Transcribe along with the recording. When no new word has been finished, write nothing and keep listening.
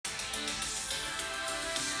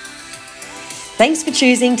Thanks for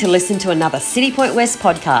choosing to listen to another City Point West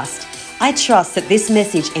podcast. I trust that this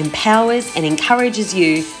message empowers and encourages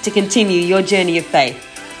you to continue your journey of faith.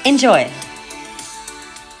 Enjoy.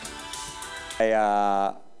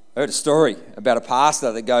 I heard a story about a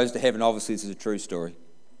pastor that goes to heaven. Obviously, this is a true story.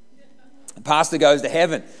 A pastor goes to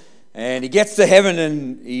heaven, and he gets to heaven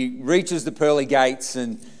and he reaches the pearly gates,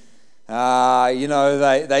 and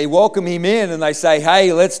they welcome him in and they say,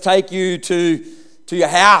 "Hey, let's take you to your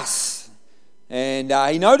house." And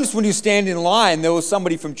he noticed when he was standing in line, there was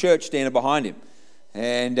somebody from church standing behind him.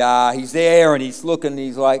 And he's there and he's looking and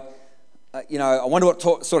he's like, I wonder what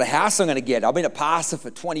sort of house I'm going to get. I've been a pastor for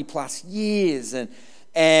 20 plus years and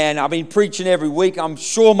I've been preaching every week. I'm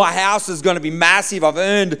sure my house is going to be massive. I've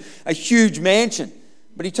earned a huge mansion.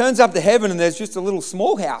 But he turns up to heaven and there's just a little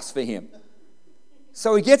small house for him.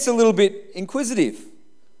 So he gets a little bit inquisitive.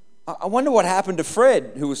 I wonder what happened to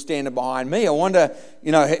Fred, who was standing behind me. I wonder,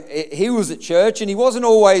 he was at church and he wasn't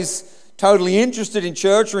always totally interested in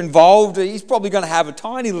church or involved. He's probably going to have a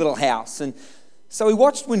tiny little house. And so he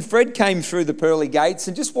watched when Fred came through the pearly gates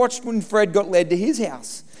and just watched when Fred got led to his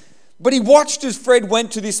house. But he watched as Fred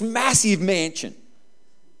went to this massive mansion.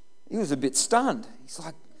 He was a bit stunned. He's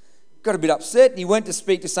like, got a bit upset, and he went to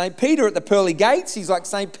speak to St. Peter at the pearly gates. He's like,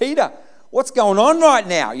 "St. Peter, what's going on right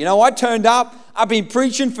now? I turned up. I've been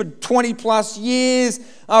preaching for 20 plus years.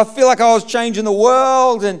 I feel like I was changing the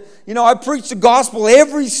world. And, I preach the gospel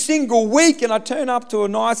every single week. And I turn up to a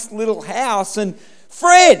nice little house. And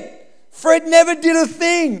Fred never did a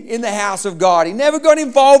thing in the house of God. He never got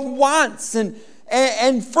involved once.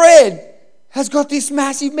 And Fred has got this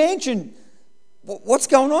massive mansion. What's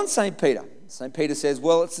going on, St. Peter?" St. Peter says,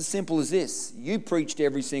 "Well, it's as simple as this. You preached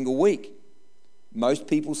every single week. Most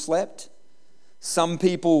people slept. Some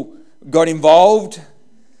people got involved.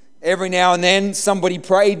 Every now and then somebody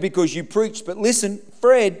prayed because you preached. But listen,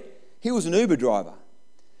 Fred, he was an Uber driver.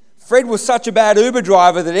 Fred was such a bad Uber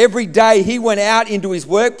driver that every day he went out into his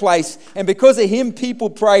workplace, and because of him, people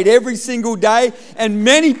prayed every single day, and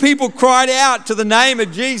many people cried out to the name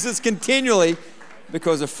of Jesus continually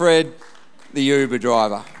because of Fred, the Uber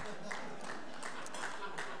driver."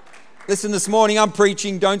 Listen, this morning I'm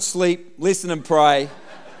preaching, don't sleep, listen and pray,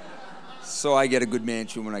 so I get a good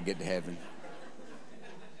mansion when I get to heaven.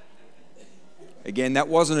 Again, that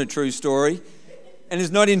wasn't a true story and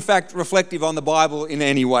is not in fact reflective on the Bible in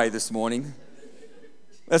any way this morning.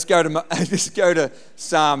 Let's go to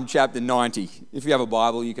Psalm chapter 90. If you have a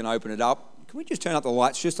Bible, you can open it up. Can we just turn up the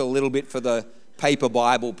lights just a little bit for the paper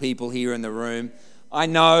Bible people here in the room? I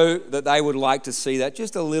know that they would like to see that,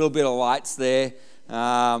 just a little bit of lights there.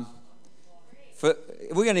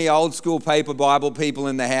 If we're any old school paper Bible people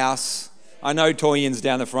in the house, I know Toyin's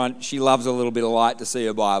down the front. She loves a little bit of light to see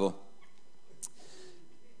her Bible.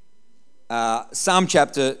 Psalm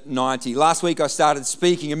chapter 90. Last week I started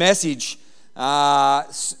speaking a message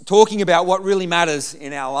talking about what really matters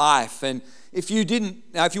in our life. And if you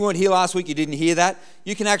weren't here last week, you didn't hear that,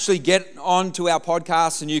 you can actually get onto our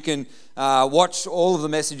podcast and you can watch all of the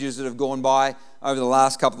messages that have gone by over the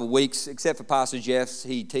last couple of weeks, except for Pastor Jeff's.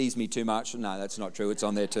 He teased me too much. No, that's not true. It's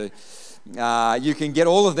on there too. You can get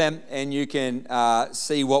all of them and you can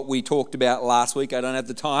see what we talked about last week. I don't have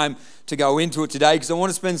the time to go into it today because I want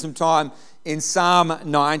to spend some time in Psalm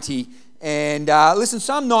 90. And listen,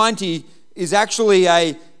 Psalm 90 is actually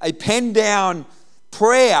a penned down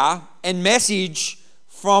prayer and message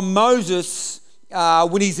from Moses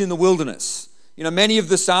when he's in the wilderness. Many of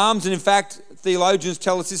the Psalms, and in fact, theologians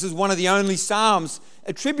tell us this is one of the only Psalms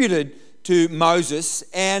attributed to Moses,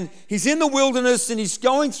 and he's in the wilderness and he's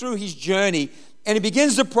going through his journey and he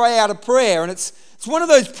begins to pray out a prayer, and it's one of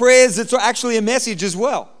those prayers that's actually a message as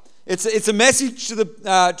well. It's a message to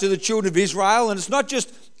the children of Israel, and it's not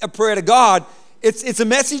just a prayer to God, it's a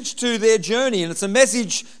message to their journey, and it's a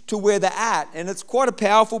message to where they're at, and it's quite a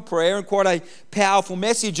powerful prayer and quite a powerful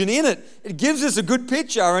message, and in it gives us a good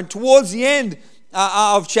picture, and towards the end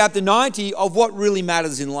of chapter 90 of what really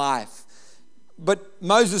matters in life. But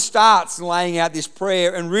Moses starts laying out this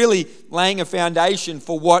prayer and really laying a foundation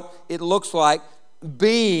for what it looks like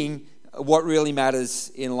being what really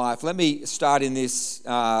matters in life. Let me start in this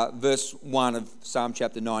verse 1 of Psalm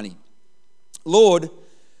chapter 90. "Lord,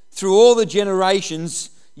 through all the generations,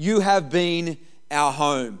 you have been our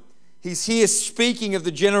home." He's here speaking of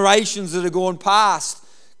the generations that have gone past.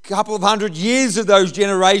 A couple of 100 years of those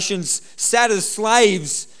generations sat as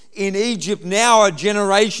slaves in Egypt. Now a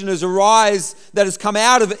generation has arisen that has come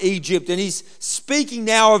out of Egypt, and he's speaking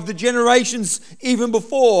now of the generations even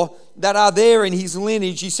before that are there in his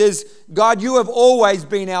lineage. He says, "God, you have always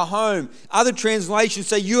been our home." Other translations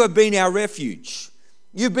say, "You have been our refuge."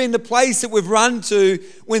 You've been the place that we've run to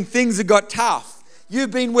when things have got tough.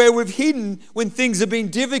 You've been where we've hidden when things have been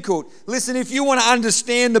difficult. Listen, if you want to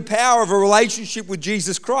understand the power of a relationship with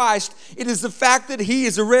Jesus Christ, it is the fact that He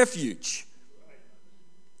is a refuge.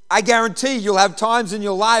 I guarantee you'll have times in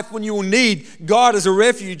your life when you will need God as a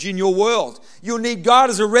refuge in your world. You'll need God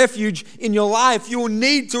as a refuge in your life. You will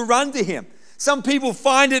need to run to Him. Some people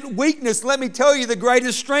find it weakness. Let me tell you, the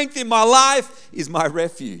greatest strength in my life is my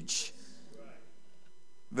refuge.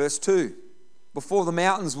 Verse 2, before the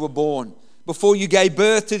mountains were born, before you gave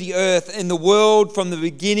birth to the earth and the world from the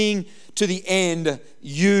beginning to the end,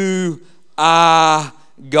 you are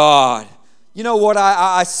God. You know what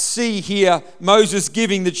I see here, Moses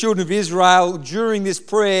giving the children of Israel during this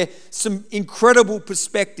prayer some incredible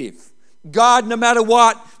perspective. God, no matter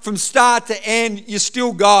what, from start to end, you're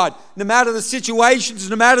still God. No matter the situations,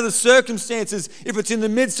 no matter the circumstances, if it's in the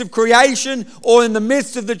midst of creation or in the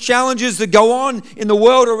midst of the challenges that go on in the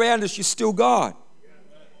world around us, you're still God.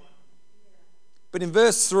 But in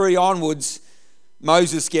verse 3 onwards,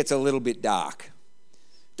 Moses gets a little bit dark.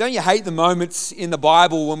 Don't you hate the moments in the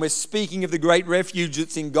Bible when we're speaking of the great refuge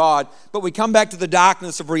that's in God, but we come back to the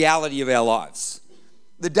darkness of reality of our lives?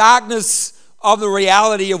 The darkness of the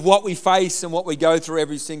reality of what we face and what we go through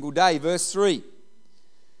every single day. Verse 3,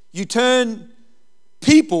 you turn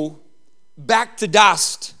people back to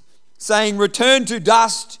dust, saying, return to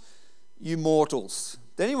dust, you mortals.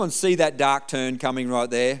 Did anyone see that dark turn coming right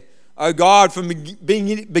there? Oh God, from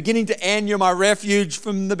beginning to end, you're my refuge.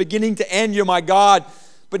 From the beginning to end, you're my God.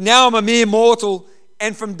 But now I'm a mere mortal,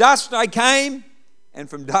 and from dust I came, and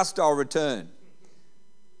from dust I'll return.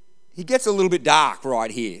 He gets a little bit dark right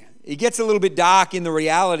here. He gets a little bit dark in the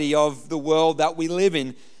reality of the world that we live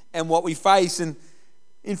in and what we face. And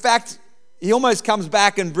in fact, he almost comes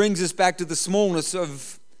back and brings us back to the smallness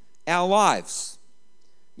of our lives.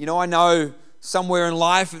 You know, I know somewhere in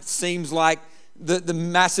life it seems like the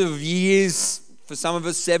massive years, for some of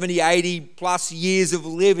us 70, 80 plus years of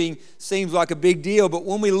living seems like a big deal. But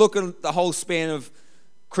when we look at the whole span of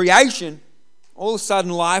creation, all of a sudden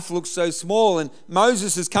life looks so small. And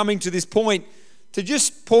Moses is coming to this point to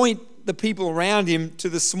just point the people around him to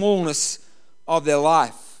the smallness of their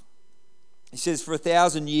life. He says, for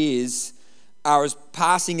 1,000 years are as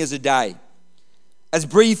passing as a day, as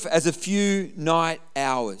brief as a few night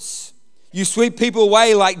hours. You sweep people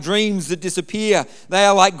away like dreams that disappear. They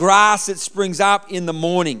are like grass that springs up in the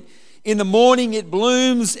morning. In the morning it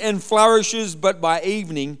blooms and flourishes, but by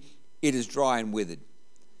evening it is dry and withered.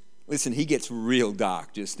 Listen, he gets real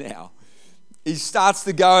dark just now. He starts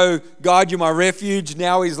to go, God, you're my refuge.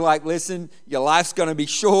 Now he's like, listen, your life's going to be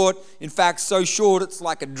short. In fact, so short it's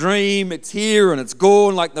like a dream. It's here and it's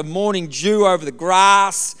gone, like the morning dew over the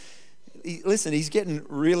grass. Listen, he's getting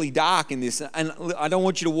really dark in this. And I don't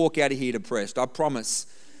want you to walk out of here depressed. I promise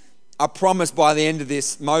by the end of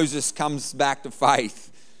this, Moses comes back to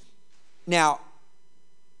faith. Now,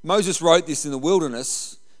 Moses wrote this in the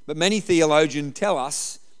wilderness, but many theologians tell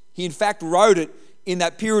us he in fact wrote it in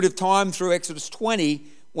that period of time through Exodus 20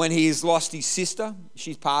 when he has lost his sister.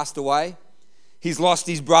 She's passed away. He's lost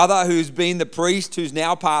his brother who's been the priest who's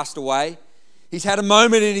now passed away. He's had a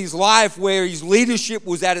moment in his life where his leadership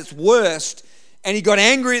was at its worst and he got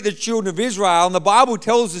angry at the children of Israel. And the Bible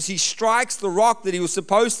tells us he strikes the rock that he was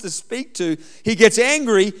supposed to speak to. He gets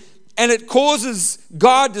angry and it causes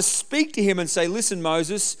God to speak to him and say, listen,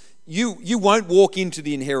 Moses, you won't walk into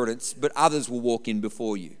the inheritance, but others will walk in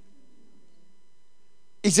before you.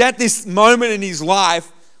 He's at this moment in his life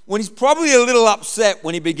when he's probably a little upset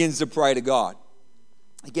when he begins to pray to God.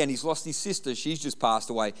 Again, he's lost his sister. She's just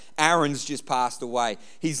passed away. Aaron's just passed away.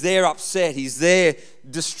 He's there upset. He's there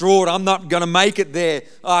distraught. I'm not going to make it there.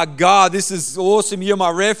 Oh, God, this is awesome. You're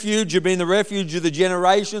my refuge. You've been the refuge of the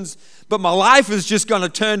generations. But my life is just going to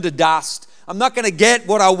turn to dust. I'm not going to get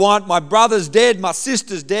what I want. My brother's dead. My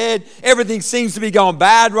sister's dead. Everything seems to be going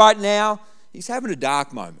bad right now. He's having a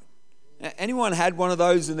dark moment. Anyone had one of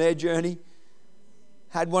those in their journey?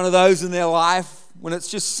 Had one of those in their life? When it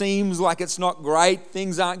just seems like it's not great,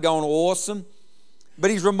 things aren't going awesome.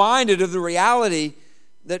 But he's reminded of the reality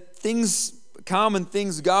that things come and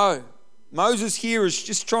things go. Moses here is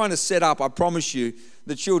just trying to set up, I promise you,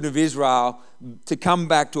 the children of Israel to come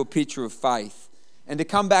back to a picture of faith and to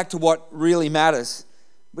come back to what really matters.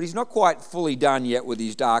 But he's not quite fully done yet with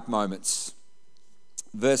his dark moments.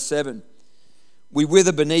 Verse 7, we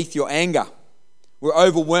wither beneath your anger. We're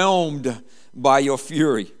overwhelmed by your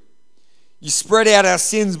fury. You spread out our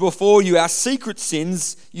sins before you, our secret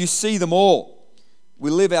sins, you see them all. We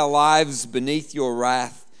live our lives beneath your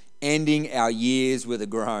wrath, ending our years with a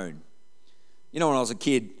groan. You know, when I was a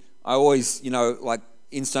kid, I always, like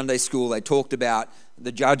in Sunday school, they talked about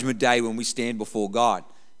the judgment day when we stand before God.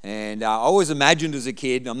 And I always imagined as a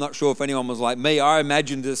kid, I'm not sure if anyone was like me, I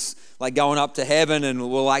imagined us like going up to heaven and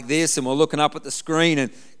we're like this and we're looking up at the screen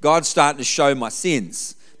and God's starting to show my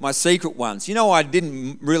sins, my secret ones. You know, I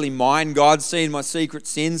didn't really mind God seeing my secret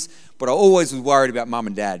sins, but I always was worried about mum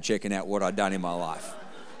and dad checking out what I'd done in my life.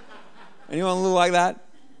 Anyone look like that?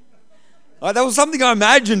 Like, that was something I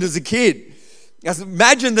imagined as a kid. I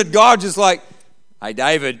imagined that God just like, hey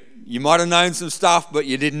David, you might have known some stuff, but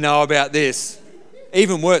you didn't know about this.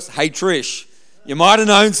 Even worse, hey Trish, you might have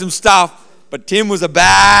known some stuff, but Tim was a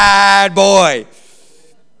bad boy.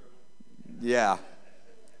 Yeah.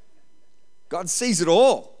 God sees it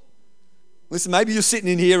all. Listen, maybe you're sitting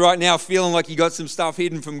in here right now feeling like you got some stuff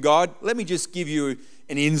hidden from God. Let me just give you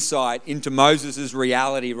an insight into Moses'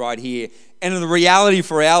 reality right here. And in the reality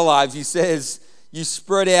for our lives, he says, you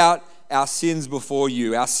spread out our sins before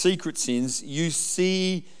you, our secret sins, you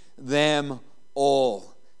see them all.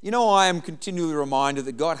 You know, I am continually reminded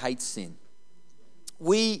that God hates sin.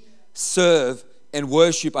 We serve and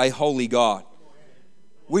worship a holy God.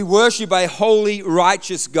 We worship a holy,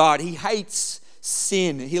 righteous God. He hates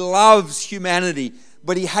sin. He loves humanity,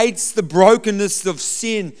 but he hates the brokenness of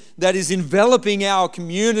sin that is enveloping our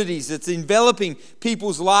communities. It's enveloping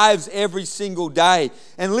people's lives every single day.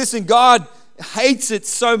 And listen, God hates it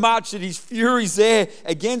so much that his fury's there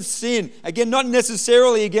against sin. Again, not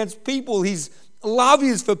necessarily against people. His love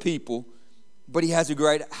is for people, but he has a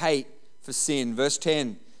great hate for sin. Verse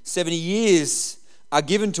 10, 70 years are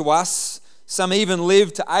given to us. Some even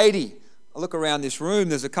live to 80. I look around this room,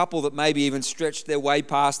 there's a couple that maybe even stretched their way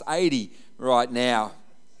past 80 right now.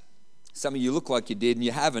 Some of you look like you did and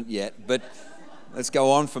you haven't yet, but let's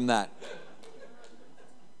go on from that.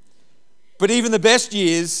 But even the best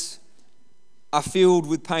years are filled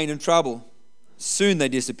with pain and trouble. Soon they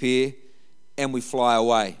disappear and we fly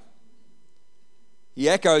away. He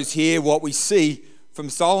echoes here what we see from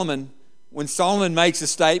Solomon. When Solomon makes a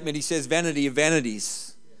statement, he says, vanity of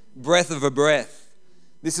vanities, breath of a breath.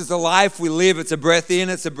 This is the life we live. It's a breath in,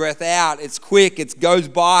 it's a breath out. It's quick, it goes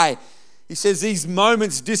by. He says these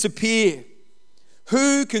moments disappear.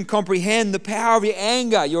 Who can comprehend the power of your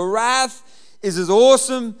anger? Your wrath is as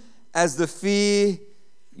awesome as the fear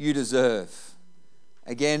you deserve.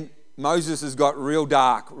 Again, Moses has got real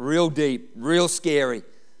dark, real deep, real scary.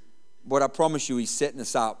 But I promise you, he's setting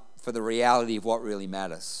us up for the reality of what really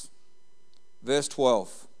matters. Verse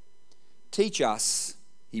 12. Teach us,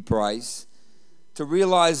 he prays, to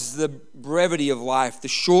realize the brevity of life, the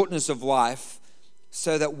shortness of life,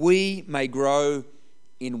 so that we may grow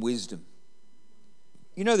in wisdom.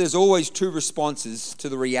 You know, there's always two responses to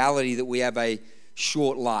the reality that we have a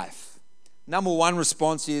short life. Number one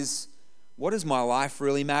response is, what does my life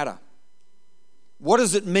really matter? What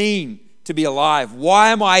does it mean to be alive? Why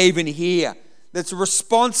am I even here? That's a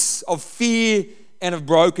response of fear and of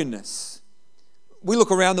brokenness. We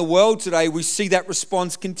look around the world today, we see that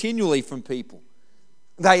response continually from people.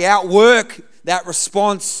 They outwork that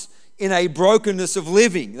response in a brokenness of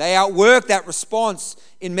living. They outwork that response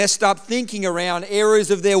in messed up thinking around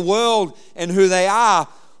areas of their world and who they are.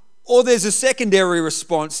 Or there's a secondary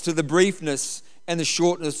response to the briefness and the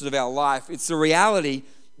shortness of our life. It's the reality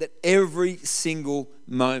that every single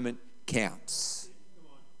moment counts.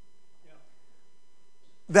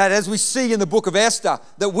 That as we see in the book of Esther,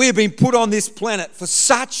 that we've been put on this planet for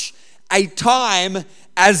such a time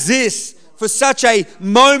as this, for such a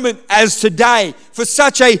moment as today, for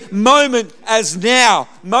such a moment as now.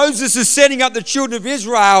 Moses is setting up the children of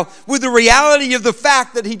Israel with the reality of the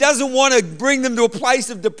fact that he doesn't want to bring them to a place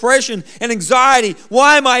of depression and anxiety.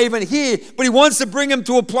 Why am I even here? But he wants to bring them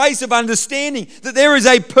to a place of understanding that there is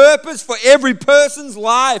a purpose for every person's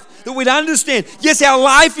life, that we'd understand. Yes, our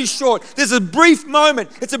life is short. There's a brief moment.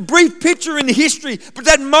 It's a brief picture in history, but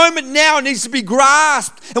that moment now needs to be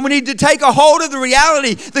grasped, and we need to take a hold of the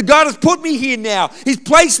reality that God has put me here now. He's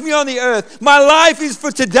placed me on the earth. My life is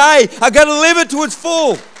for today. I've got to live it to its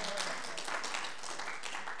full.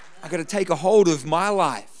 I've got to take a hold of my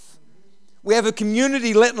life. We have a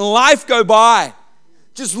community letting life go by,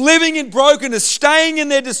 just living in brokenness, staying in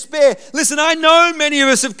their despair. Listen, I know many of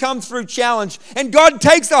us have come through challenge, and God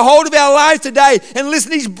takes the hold of our lives today. And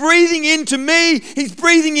listen, He's breathing into me. He's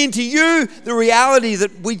breathing into you the reality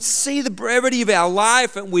that we'd see the brevity of our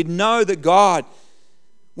life, and we'd know that God,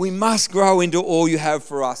 we must grow into all you have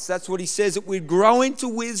for us. That's what He says, that we'd grow into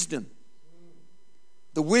wisdom.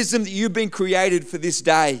 The wisdom that you've been created for this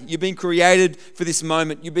day. You've been created for this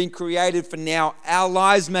moment. You've been created for now. Our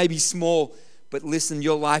lives may be small, but listen,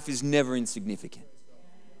 your life is never insignificant.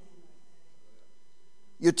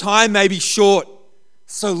 Your time may be short,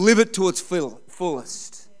 so live it to its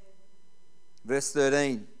fullest. Verse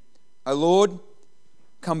 13. O Lord,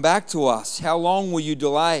 come back to us? How long will you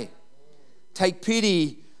delay? Take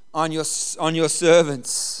pity on your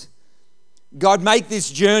servants. God, make this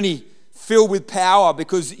journey filled with power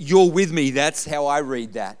because you're with me. That's how I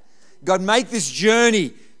read that. God, make this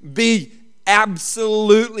journey be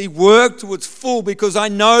absolutely worked to its full because I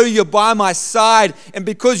know you're by my side. And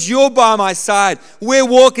because you're by my side, we're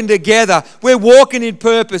walking together. We're walking in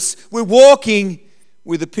purpose. We're walking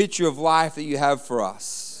with a picture of life that you have for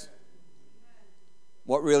us.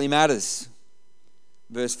 What really matters?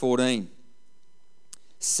 Verse 14.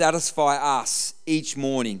 Satisfy us each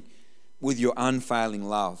morning with your unfailing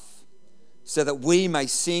love, so that we may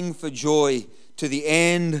sing for joy to the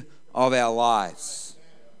end of our lives.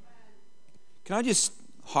 Can I just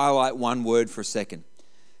highlight one word for a second?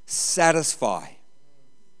 Satisfy.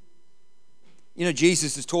 You know,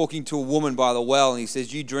 Jesus is talking to a woman by the well, and he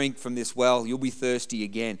says, you drink from this well, you'll be thirsty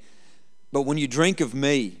again. But when you drink of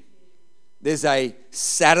me, there's a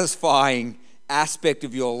satisfying aspect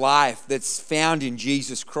of your life that's found in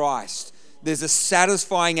Jesus Christ. There's a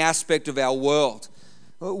satisfying aspect of our world.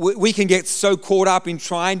 We can get so caught up in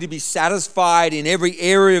trying to be satisfied in every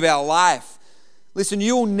area of our life. Listen,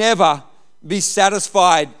 you'll never be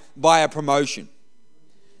satisfied by a promotion.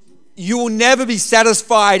 You will never be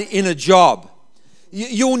satisfied in a job.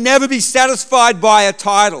 You'll never be satisfied by a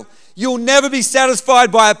title. You'll never be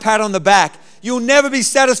satisfied by a pat on the back. You'll never be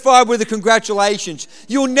satisfied with the congratulations.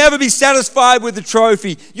 You'll never be satisfied with the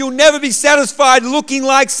trophy. You'll never be satisfied looking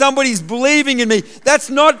like somebody's believing in me.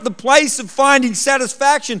 That's not the place of finding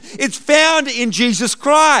satisfaction. It's found in Jesus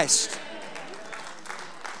Christ.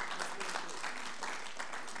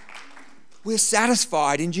 We're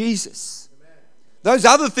satisfied in Jesus. Those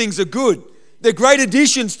other things are good. They're great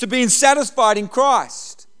additions to being satisfied in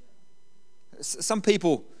Christ. Some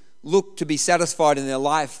people look to be satisfied in their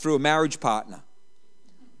life through a marriage partner.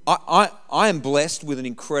 I am blessed with an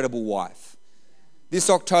incredible wife.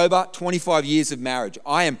 This October, 25 years of marriage.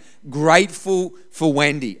 I am grateful for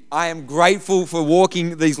Wendy. I am grateful for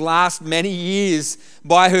walking these last many years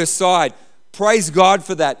by her side. Praise God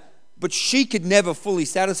for that. But she could never fully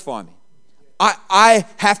satisfy me. I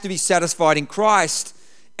have to be satisfied in Christ,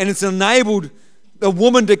 and it's enabled the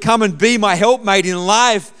woman to come and be my helpmate in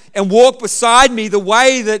life and walk beside me the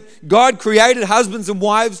way that God created husbands and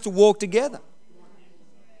wives to walk together.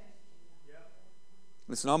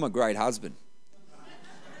 Listen, I'm a great husband,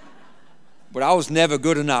 but I was never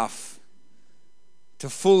good enough to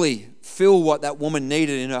fully fill what that woman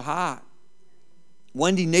needed in her heart.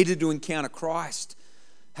 Wendy needed to encounter Christ,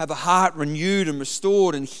 have a heart renewed and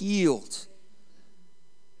restored and healed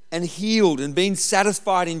and being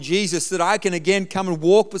satisfied in Jesus, that I can again come and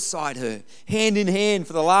walk beside her, hand in hand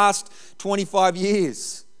for the last 25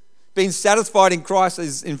 years. Being satisfied in Christ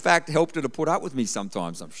has, in fact, helped her to put up with me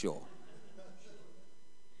sometimes, I'm sure.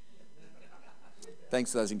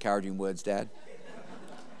 Thanks for those encouraging words, Dad.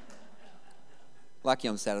 Lucky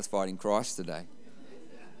I'm satisfied in Christ today.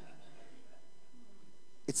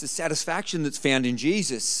 It's the satisfaction that's found in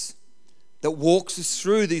Jesus that walks us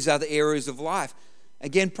through these other areas of life.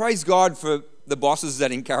 Again, praise God for the bosses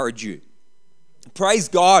that encourage you. Praise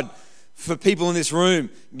God for people in this room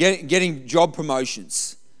getting job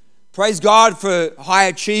promotions. Praise God for high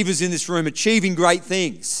achievers in this room achieving great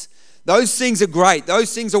things. Those things are great.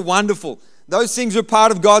 Those things are wonderful. Those things are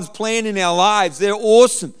part of God's plan in our lives. They're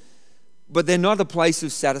awesome, but they're not a place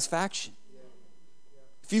of satisfaction.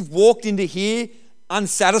 If you've walked into here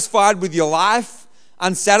unsatisfied with your life,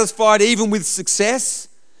 unsatisfied even with success,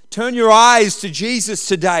 turn your eyes to Jesus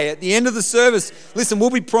today. At the end of the service, listen, we'll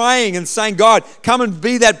be praying and saying, God, come and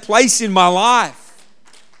be that place in my life.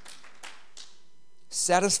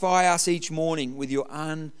 Satisfy us each morning with your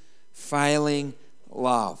unfailing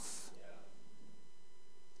love.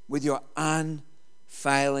 With your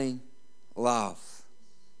unfailing love.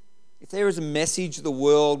 If there is a message the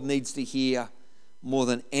world needs to hear more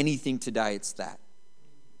than anything today, it's that.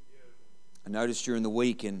 I noticed during the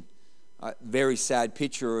week in a very sad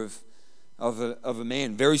picture of a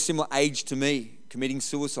man, very similar age to me, committing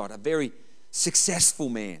suicide. A very successful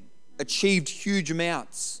man, achieved huge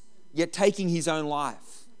amounts, yet taking his own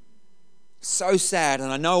life. So sad,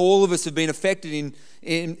 and I know all of us have been affected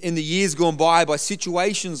in the years gone by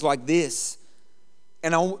situations like this.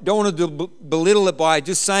 And I don't want to belittle it by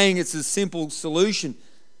just saying it's a simple solution.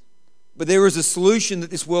 But there is a solution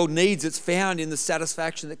that this world needs. It's found in the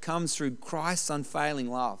satisfaction that comes through Christ's unfailing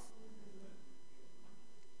love.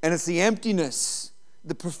 And it's the emptiness,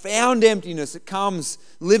 the profound emptiness that comes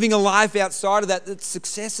living a life outside of that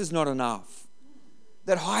success is not enough,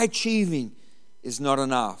 that high achieving is not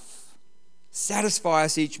enough. Satisfy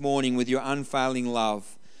us each morning with your unfailing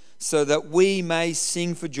love, so that we may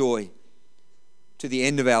sing for joy to the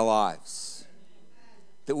end of our lives.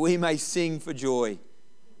 That we may sing for joy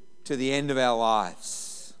to the end of our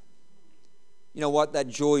lives. You know what? That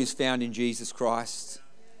joy is found in Jesus Christ.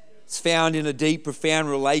 It's found in a deep,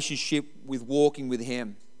 profound relationship with walking with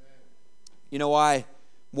Him. You know, I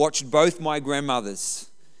watched both my grandmothers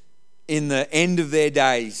in the end of their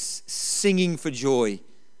days singing for joy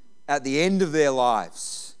at the end of their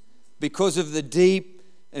lives because of the deep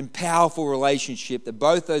and powerful relationship that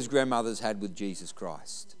both those grandmothers had with Jesus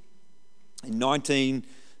Christ. In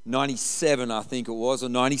 1997, I think it was, or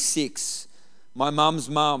 96, my mum's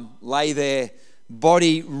mum lay there,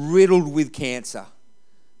 body riddled with cancer,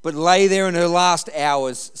 but lay there in her last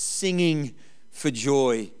hours singing for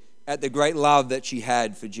joy at the great love that she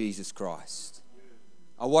had for Jesus Christ.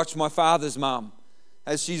 I watched my father's mum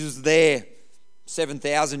as she was there,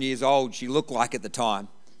 7,000 years old, she looked like at the time,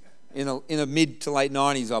 in a mid to late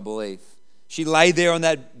 90s, I believe. She lay there on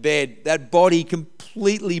that bed, that body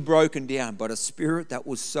completely broken down, but a spirit that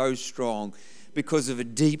was so strong because of a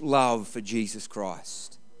deep love for Jesus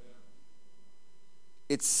Christ.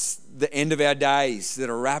 It's the end of our days that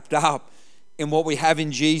are wrapped up in what we have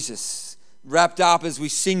in Jesus, wrapped up as we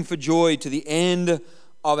sing for joy to the end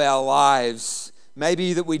of our lives.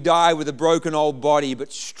 Maybe that we die with a broken old body,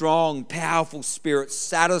 but strong, powerful spirit,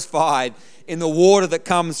 satisfied in the water that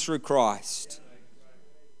comes through Christ.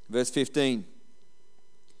 Verse 15.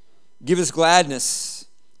 Give us gladness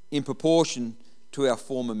in proportion to our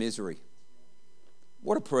former misery.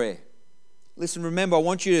 What a prayer. Listen, remember, I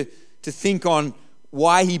want you to think on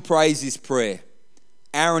why he prays this prayer.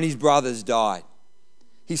 Aaron, his brothers, died.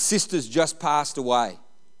 His sisters just passed away.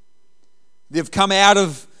 They've come out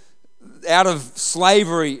of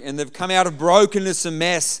slavery, and they've come out of brokenness and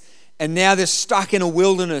mess, and now they're stuck in a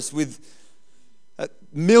wilderness with 1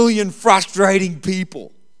 million frustrating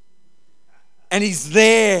people. And he's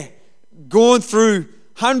there, going through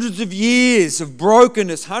hundreds of years of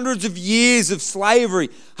brokenness, hundreds of years of slavery,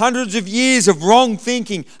 hundreds of years of wrong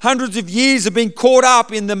thinking, hundreds of years of being caught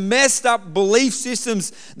up in the messed up belief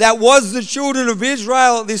systems that was the children of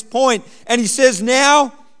Israel at this point. And he says,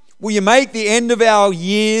 now, will you make the end of our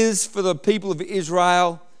years for the people of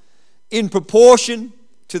Israel in proportion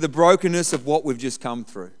to the brokenness of what we've just come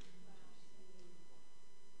through?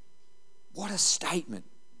 What a statement.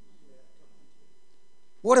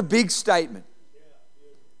 What a big statement.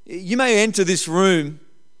 You may enter this room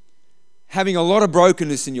having a lot of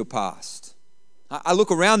brokenness in your past. I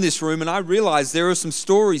look around this room and I realize there are some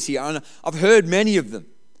stories here, and I've heard many of them.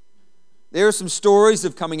 There are some stories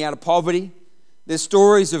of coming out of poverty. There's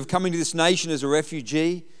stories of coming to this nation as a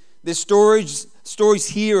refugee. There's stories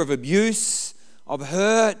here of abuse, of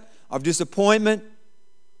hurt, of disappointment,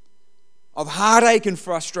 of heartache and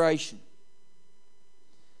frustration.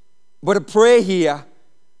 But a prayer here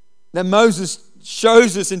that Moses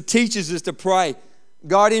shows us and teaches us to pray.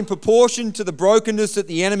 God, in proportion to the brokenness that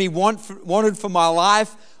the enemy wanted for my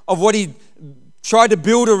life, of what he tried to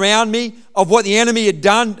build around me, of what the enemy had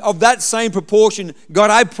done, of that same proportion, God,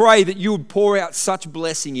 I pray that you would pour out such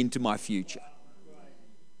blessing into my future.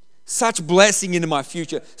 Such blessing into my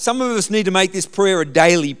future. Some of us need to make this prayer a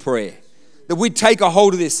daily prayer. That we take a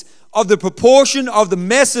hold of this, of the proportion of the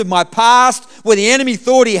mess of my past, where the enemy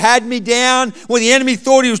thought he had me down, where the enemy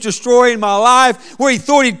thought he was destroying my life, where he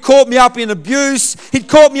thought he'd caught me up in abuse, he'd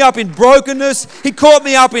caught me up in brokenness, he'd caught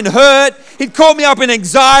me up in hurt, he'd caught me up in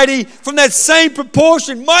anxiety. From that same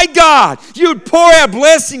proportion, my God, you would pour out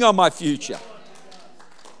blessing on my future.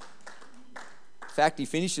 In fact, he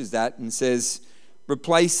finishes that and says,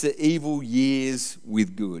 replace the evil years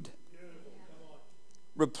with good.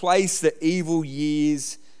 Replace the evil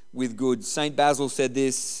years with good. St. Basil said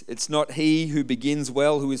this, it's not he who begins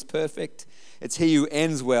well who is perfect, it's he who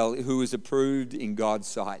ends well who is approved in God's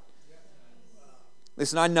sight.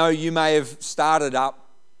 Listen, I know you may have started up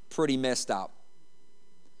pretty messed up.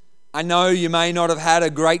 I know you may not have had a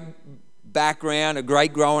great background, a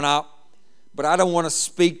great growing up, but I don't want to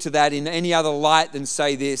speak to that in any other light than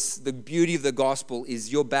say this. The beauty of the gospel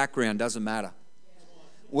is your background doesn't matter.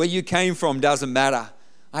 Where you came from doesn't matter.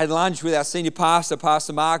 I had lunch with our senior pastor,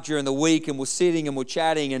 Pastor Mark, during the week, and we're sitting and we're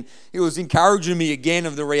chatting, and he was encouraging me again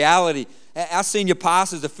of the reality. Our senior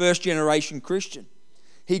pastor is a first-generation Christian.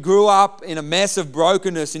 He grew up in a mess of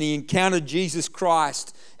brokenness, and he encountered Jesus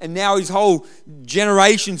Christ. And now his whole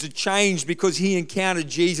generations have changed because he encountered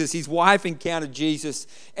Jesus. His wife encountered Jesus.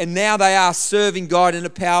 And now they are serving God in a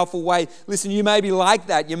powerful way. Listen, you may be like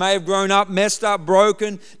that. You may have grown up, messed up,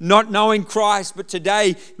 broken, not knowing Christ. But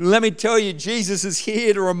today, let me tell you, Jesus is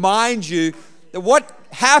here to remind you that what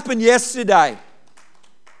happened yesterday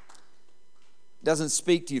doesn't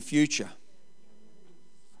speak to your future.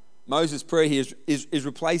 Moses' prayer here is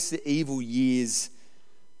replace the evil years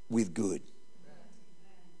with good.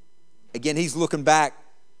 Again, he's looking back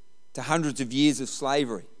to hundreds of years of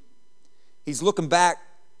slavery. He's looking back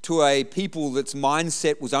to a people that's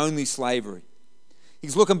mindset was only slavery.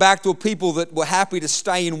 He's looking back to a people that were happy to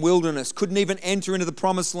stay in wilderness, couldn't even enter into the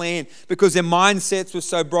promised land because their mindsets were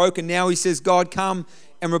so broken. Now he says, God, come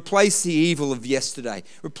and replace the evil of yesterday.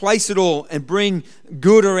 Replace it all and bring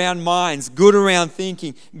good around minds, good around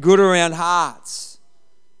thinking, good around hearts.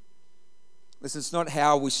 Listen, it's not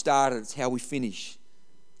how we started, it's how we finish.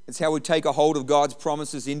 It's how we take a hold of God's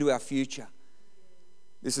promises into our future.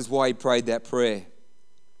 This is why he prayed that prayer.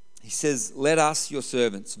 He says, let us, your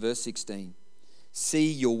servants, verse 16,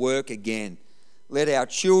 see your work again. Let our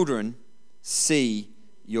children see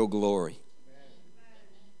your glory.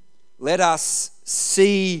 Let us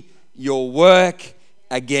see your work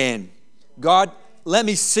again. God, let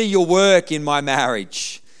me see your work in my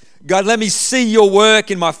marriage. God, let me see your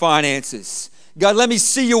work in my finances. God, let me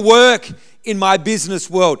see your work in my business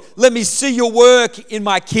world. Let me see your work in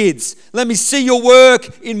my kids. Let me see your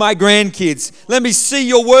work in my grandkids. Let me see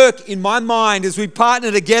your work in my mind as we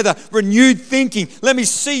partner together, renewed thinking. Let me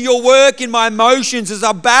see your work in my emotions as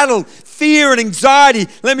I battle fear and anxiety.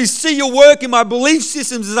 Let me see your work in my belief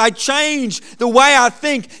systems as I change the way I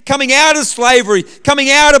think, coming out of slavery, coming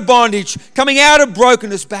out of bondage, coming out of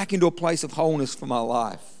brokenness, back into a place of wholeness for my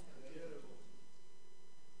life.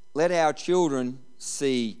 Let our children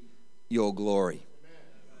see your glory.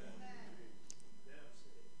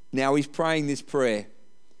 Now he's praying this prayer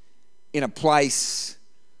in a place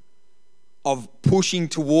of pushing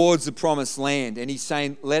towards the promised land, and he's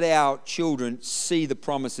saying, let our children see the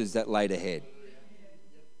promises that laid ahead.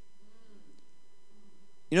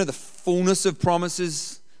 You know, the fullness of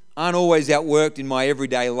promises aren't always outworked in my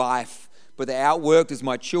everyday life, but they're outworked as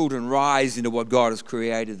my children rise into what God has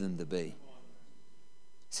created them to be.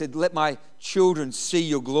 He said, let my children see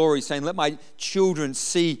your glory, saying, let my children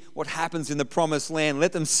see what happens in the promised land.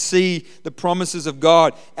 Let them see the promises of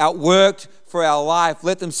God outworked for our life.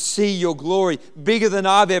 Let them see your glory, bigger than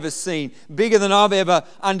I've ever seen, bigger than I've ever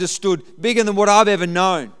understood, bigger than what I've ever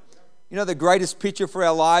known. You know, the greatest picture for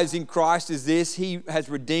our lives in Christ is this. He has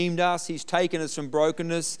redeemed us. He's taken us from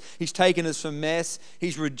brokenness. He's taken us from mess.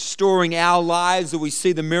 He's restoring our lives, that we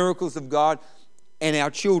see the miracles of God. And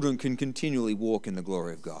our children can continually walk in the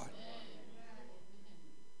glory of God.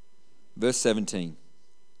 Verse 17.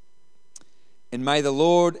 And may the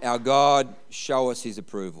Lord our God show us his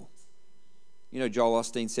approval. You know, Joel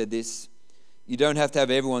Osteen said this. You don't have to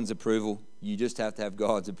have everyone's approval. You just have to have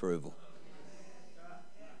God's approval.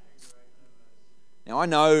 Now, I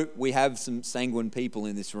know we have some sanguine people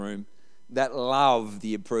in this room that love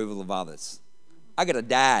the approval of others. I got a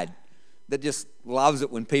dad that just loves it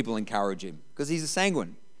when people encourage him because he's a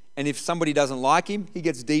sanguine. And if somebody doesn't like him, he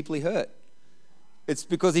gets deeply hurt. It's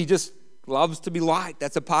because he just loves to be liked.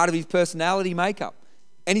 That's a part of his personality makeup.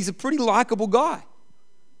 And he's a pretty likable guy.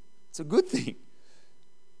 It's a good thing.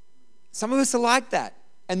 Some of us are like that.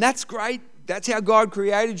 And that's great. That's how God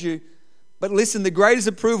created you. But listen, the greatest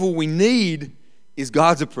approval we need is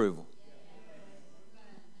God's approval.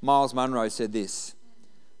 Miles Monroe said this.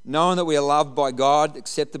 Knowing that we are loved by God,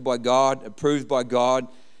 accepted by God, approved by God,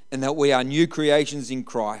 and that we are new creations in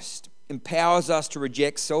Christ, empowers us to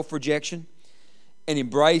reject self-rejection and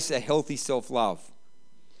embrace a healthy self-love.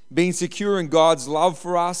 Being secure in God's love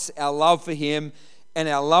for us, our love for him, and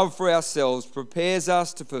our love for ourselves prepares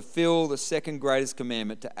us to fulfill the second greatest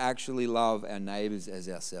commandment, to actually love our neighbors as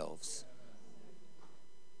ourselves.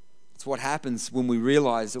 It's what happens when we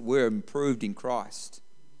realize that we're improved in Christ.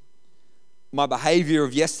 My behavior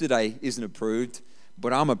of yesterday isn't approved,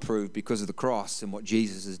 but I'm approved because of the cross and what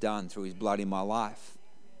Jesus has done through his blood in my life.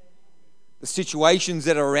 The situations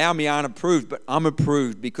that are around me aren't approved, but I'm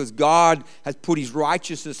approved because God has put his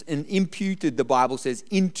righteousness and imputed, the Bible says,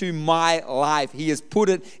 into my life. He has put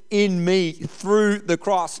it in me through the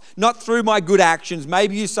cross, not through my good actions.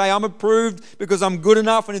 Maybe you say, I'm approved because I'm good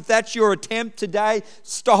enough, and if that's your attempt today,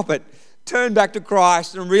 stop it. Turn back to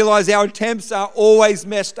Christ and realize our attempts are always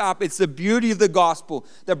messed up. It's the beauty of the gospel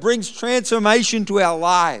that brings transformation to our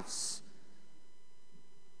lives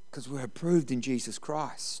because we're approved in Jesus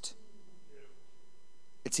Christ.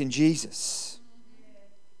 It's in Jesus.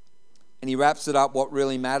 And he wraps it up, what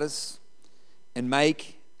really matters, and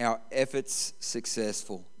make our efforts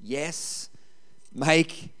successful. Yes,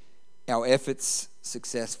 make our efforts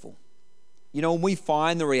successful. You know, when we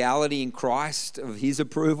find the reality in Christ of his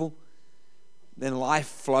approval, then life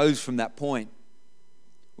flows from that point.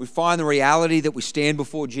 We find the reality that we stand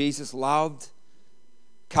before Jesus, loved,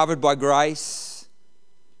 covered by grace,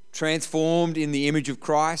 transformed in the image of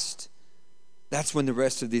Christ, that's when the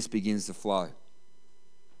rest of this begins to flow.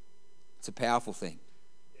 It's a powerful thing.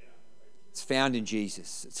 It's found in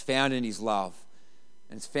Jesus. It's found in his love.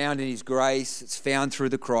 And it's found in his grace. It's found through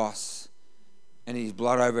the cross and his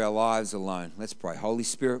blood over our lives alone. Let's pray. Holy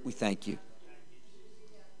Spirit, we thank you.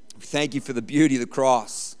 We thank you for the beauty of the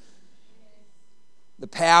cross, the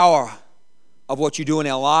power of what you do in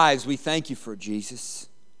our lives. We thank you for it, Jesus.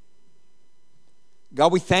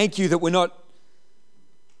 God, we thank you that we're not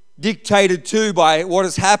dictated to by what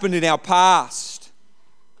has happened in our past.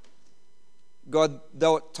 God,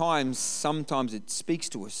 though at times, sometimes it speaks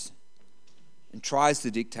to us and tries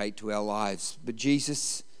to dictate to our lives. But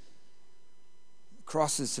Jesus, the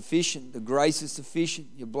cross is sufficient. The grace is sufficient.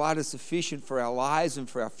 Your blood is sufficient for our lives and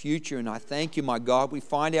for our future. And I thank you, my God. We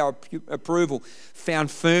find our approval found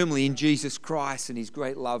firmly in Jesus Christ and his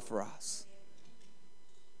great love for us.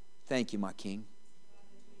 Thank you, my King.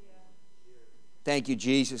 Thank you,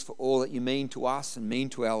 Jesus, for all that you mean to us and mean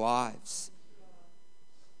to our lives.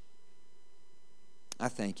 I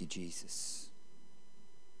thank you, Jesus.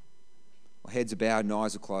 Our heads are bowed and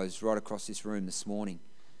eyes are closed right across this room this morning.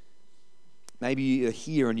 Maybe you're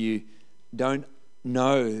here and you don't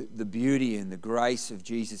know the beauty and the grace of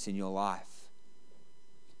Jesus in your life.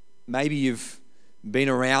 Maybe you've been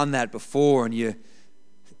around that before and you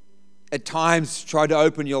at times tried to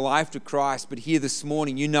open your life to Christ, but here this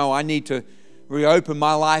morning you know I need to reopen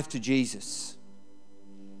my life to Jesus.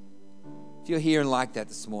 If you're here and like that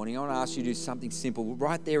this morning, I want to ask you to do something simple.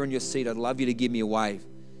 Right there in your seat, I'd love you to give me a wave.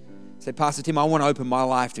 Say, Pastor Tim, I want to open my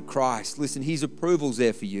life to Christ. Listen, his approval's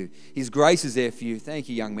there for you. His grace is there for you. Thank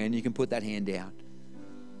you, young man. You can put that hand down.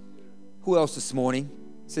 Who else this morning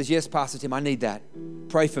says, yes, Pastor Tim, I need that.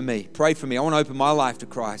 Pray for me. Pray for me. I want to open my life to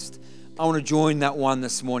Christ. I want to join that one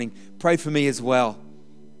this morning. Pray for me as well.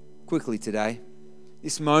 Quickly today.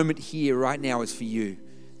 This moment here right now is for you.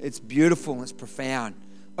 It's beautiful and it's profound.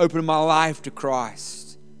 Open my life to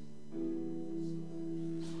Christ.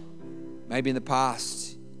 Maybe in the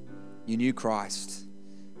past you knew Christ.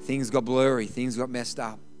 Things got blurry. Things got messed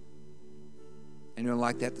up. Anyone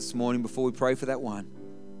like that this morning before we pray for that one?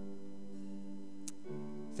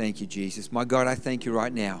 Thank you, Jesus. My God, I thank you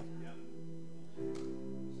right now.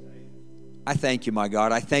 I thank you, my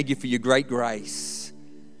God. I thank you for your great grace.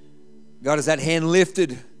 God, as that hand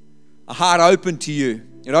lifted, a heart open to you.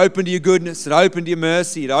 It opened to your goodness. It opened to your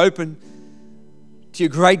mercy. It opened to your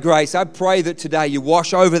great grace. I pray that today you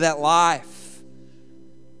wash over that life.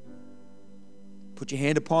 Put your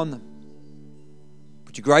hand upon them.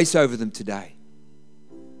 Put your grace over them today.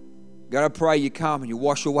 God, I pray you come and you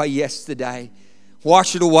wash away yesterday.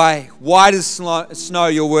 Wash it away. White as snow,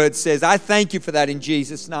 your word says. I thank you for that in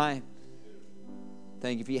Jesus' name.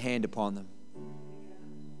 Thank you for your hand upon them.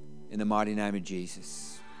 In the mighty name of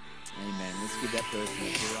Jesus. Amen. Let's give that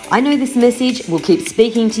person a I know this message will keep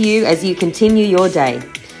speaking to you as you continue your day.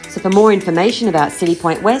 So for more information about City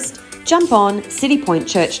Point West, jump on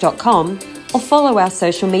citypointchurch.com or follow our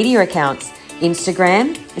social media accounts,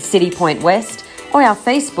 Instagram, City Point West, or our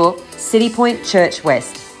Facebook, City Point Church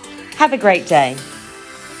West. Have a great day.